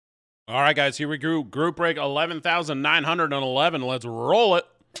All right, guys, here we go. Group break 11,911. Let's roll it.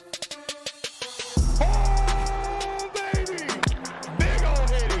 Oh, baby! Big ol'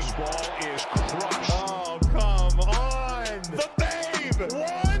 hit. This ball is crushed. Oh, come on. The babe.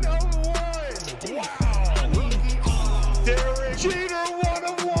 1 of 1. Wow. Derek Jeter, 1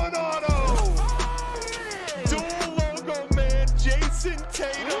 of 1 auto. Dual logo man, Jason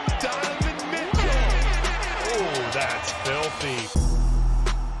Tatum, Donovan Mitchell. Oh, that's filthy.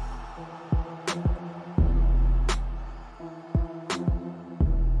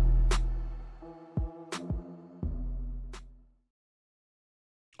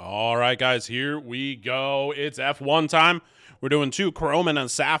 All right, guys, here we go. It's F1 time. We're doing 2 Chrome and a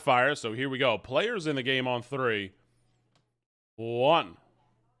Sapphire, so here we go. Players in the game on 3. 1,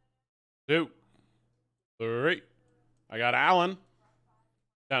 2, 3. I got Allen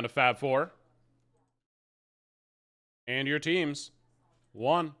down to Fab 4. And your teams.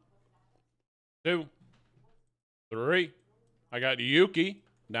 1, 2, 3. I got Yuki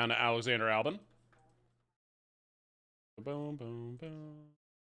down to Alexander Albin. Boom, boom, boom.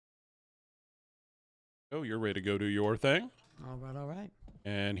 Oh, you're ready to go do your thing. All right, all right.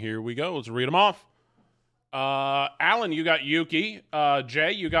 And here we go. Let's read them off. Alan, you got Yuki.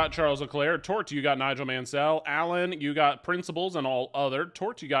 Jay, you got Charles Leclerc. Tort, you got Nigel Mansell. Alan, you got Principals and all other.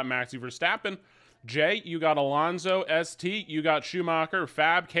 Tort, you got Maxi Verstappen. Jay, you got Alonso. ST, you got Schumacher.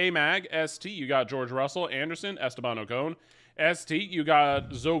 Fab, K-Mag. ST, you got George Russell. Anderson, Esteban Ocon. ST, you got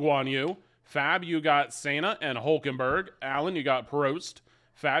Zhou Yu. Fab, you got Senna and Hulkenberg. Alan, you got Prost.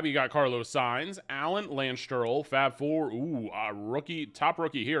 Fab, you got Carlos Sainz. Alan, Lance Stroll. Fab 4, top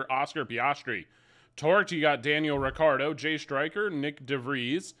rookie here, Oscar Piastri. Torque, you got Daniel Ricciardo. Jay Stryker, Nick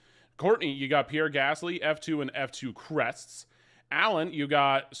DeVries. Courtney, you got Pierre Gasly, F2 and F2 Crests. Alan, you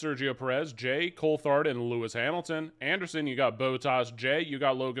got Sergio Perez. Jay, Coulthard, and Lewis Hamilton. Anderson, you got Bottas. Jay, you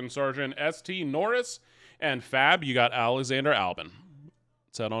got Logan Sargent. ST, Norris. And Fab, you got Alexander Albin.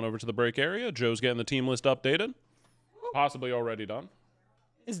 Let's head on over to the break area. Joe's getting the team list updated. Possibly already done.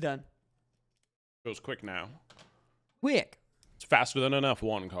 It's done. Goes quick now. Quick. It's faster than an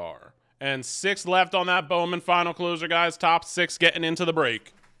F1 car. And 6 left on that Bowman final closer, guys. Top 6 getting into the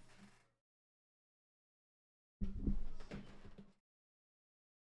break.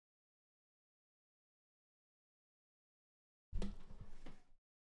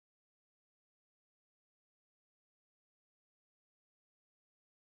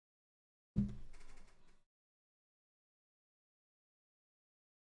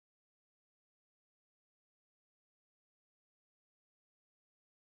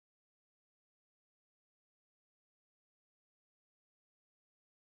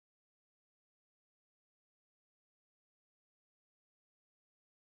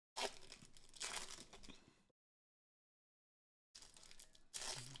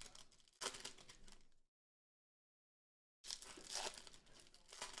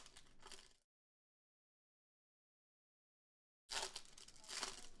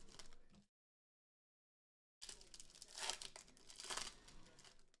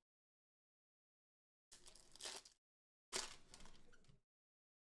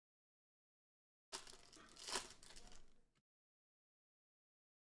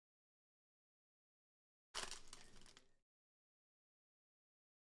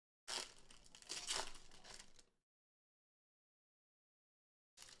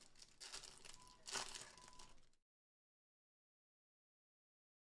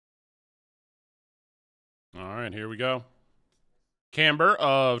 All right, here we go. Camber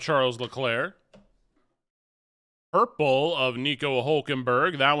of Charles Leclerc. Purple of Nico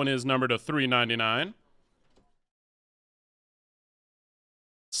Hulkenberg. That one is numbered to 399.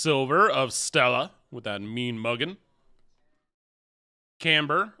 Silver of Stella with that mean muggin.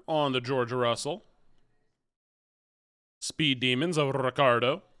 Camber on the George Russell. Speed Demons of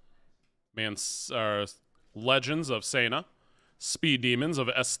Ricardo. Legends of Senna. Speed Demons of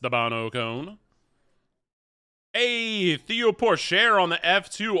Esteban Ocon. Hey, Theo Porcher on the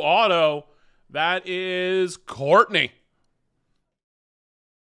F2 auto. That is Courtney.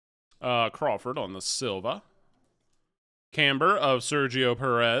 Crawford on the Silva. Camber of Sergio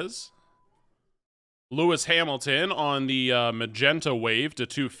Perez. Lewis Hamilton on the Magenta Wave to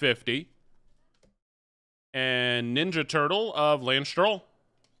 250. And Ninja Turtle of Lance Stroll.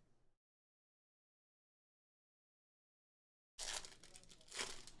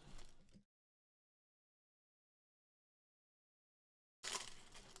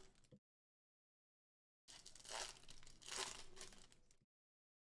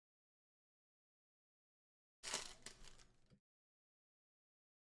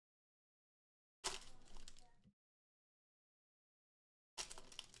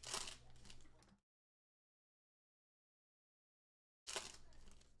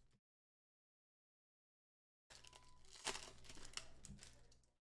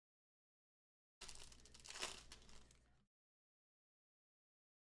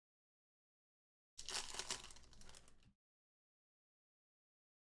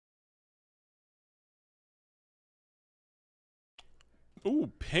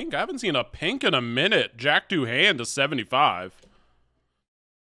 Ooh, pink. I haven't seen a pink in a minute. Jack Duhan to 75.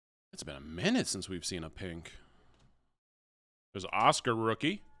 It's been a minute since we've seen a pink. There's Oscar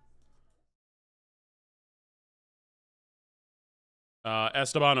rookie.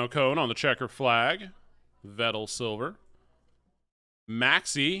 Esteban Ocon on the checker flag. Vettel silver.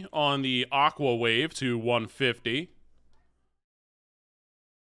 Maxi on the Aqua Wave to 150.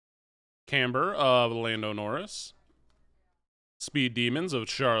 Camber of Lando Norris. Speed Demons of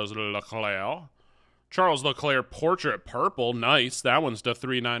Charles Leclerc. Charles Leclerc Portrait Purple. Nice. That one's to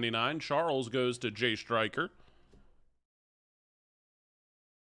 $3.99. Charles goes to Jay Stryker.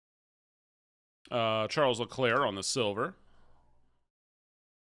 Charles Leclerc on the silver.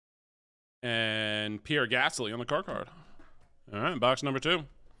 And Pierre Gasly on the car card. All right, box number 2.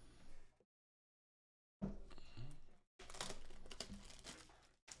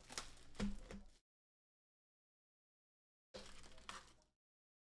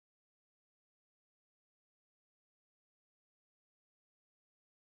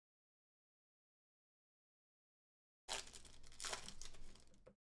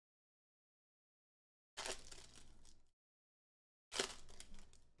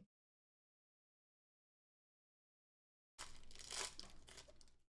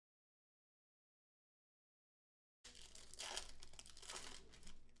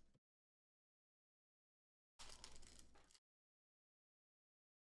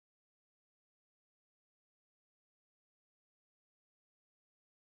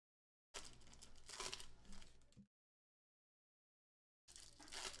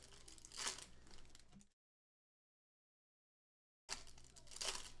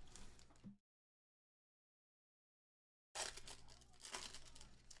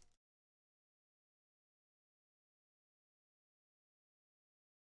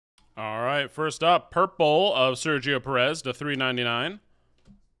 All right, first up, purple of Sergio Perez to $3.99.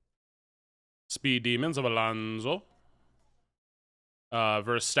 Speed Demons of Alonso.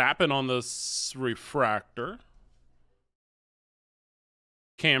 Verstappen on the refractor.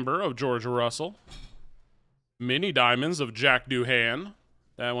 Camber of George Russell. Mini Diamonds of Jack Duhan.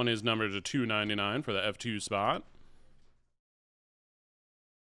 That one is numbered to $2.99 for the F2 spot.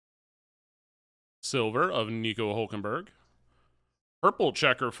 Silver of Nico Hulkenberg. Purple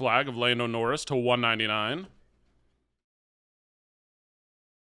checker flag of Lando Norris to $1.99.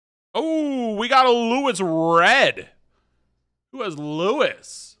 Oh, we got a Lewis red. Who has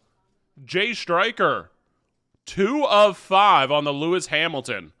Lewis? Jay Stryker. 2 of 5 on the Lewis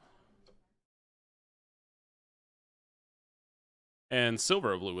Hamilton. And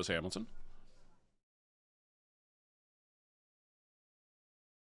silver of Lewis Hamilton.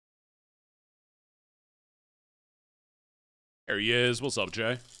 There he is. What's up,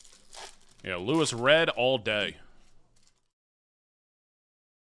 Jay? Yeah, Lewis red all day.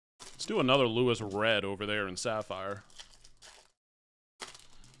 Let's do another Lewis red over there in Sapphire.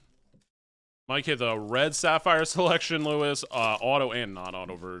 Mike hit the red Sapphire selection, Lewis. Auto and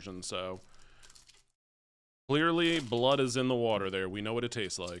non-auto version, so... Clearly, blood is in the water there. We know what it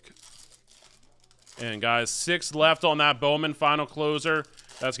tastes like. And, guys, 6 left on that Bowman final closer.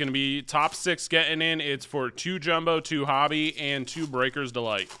 That's going to be top 6 getting in. It's for 2 Jumbo, 2 Hobby, and 2 Breakers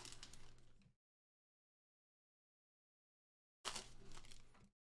Delight.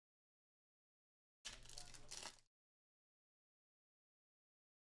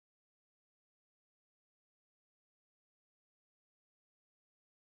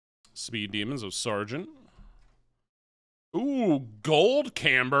 Speed Demons of Sargent. Ooh, gold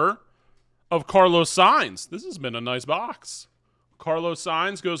Camber of Carlos Sainz. This has been a nice box. Carlos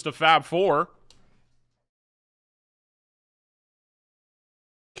Sainz goes to Fab 4.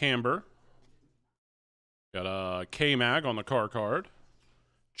 Camber. Got a K-Mag on the car card.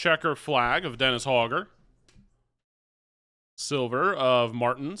 Checker flag of Dennis Hogger. Silver of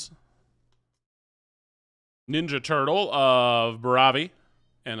Martins. Ninja Turtle of Bravi.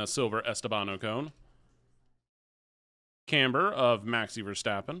 And a silver Esteban Ocon. Camber of Maxi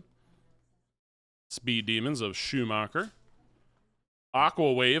Verstappen. Speed Demons of Schumacher.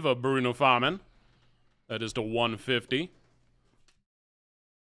 Aqua Wave of Bruno Famin. That is to 150.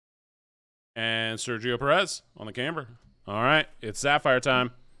 And Sergio Perez on the Camber. All right, it's Sapphire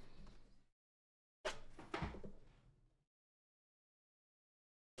time.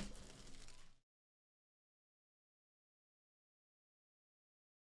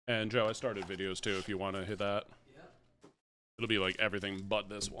 And Joe, I started videos too if you want to hit that. It'll be like everything but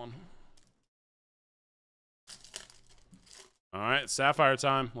this one. All right, Sapphire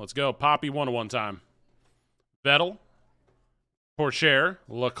time. Let's go. Poppy 101 time. Vettel, Pourchaire,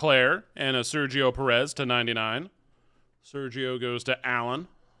 Leclerc, and a Sergio Perez to 99. Sergio goes to Allen.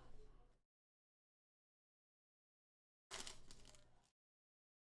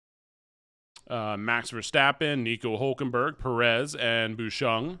 Max Verstappen, Nico Hulkenberg, Perez, and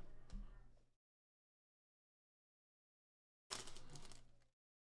Bouchung.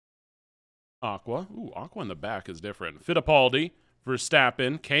 Aqua. Ooh, Aqua in the back is different. Fittipaldi,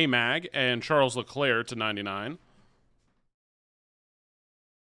 Verstappen, K-Mag, and Charles Leclerc to 99.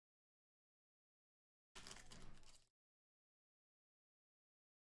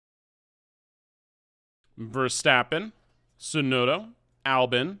 Verstappen, Tsunoda,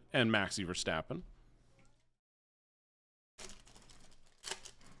 Albon, and Maxi Verstappen.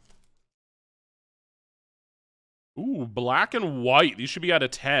 Ooh, black and white. These should be out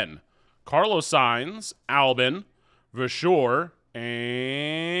of 10. Carlos Sainz, Albon, Versure,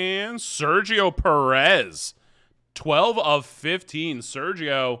 and Sergio Perez. 12 of 15.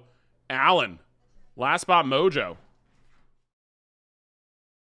 Sergio Allen. Last spot mojo.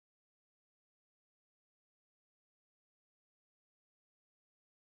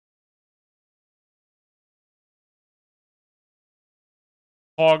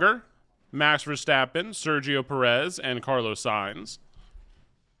 Auger, Max Verstappen, Sergio Perez, and Carlos Sainz.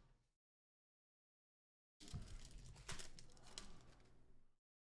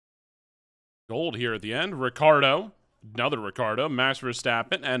 Gold here at the end. Ricardo, another Ricardo, Max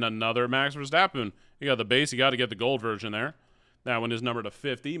Verstappen, and another Max Verstappen. You got the base, you got to get the gold version there. That one is numbered to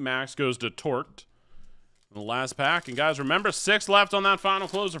 50. Max goes to Torqued. The last pack. And guys, remember, 6 left on that final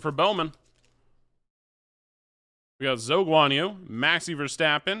closer for Bowman. We got Zhou Guanyu, Maxi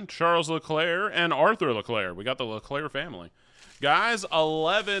Verstappen, Charles Leclerc, and Arthur Leclerc. We got the Leclerc family. Guys,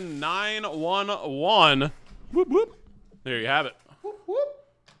 11-9-1-1. Whoop, whoop. There you have it. Whoop, whoop.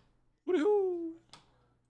 Woo-hoo.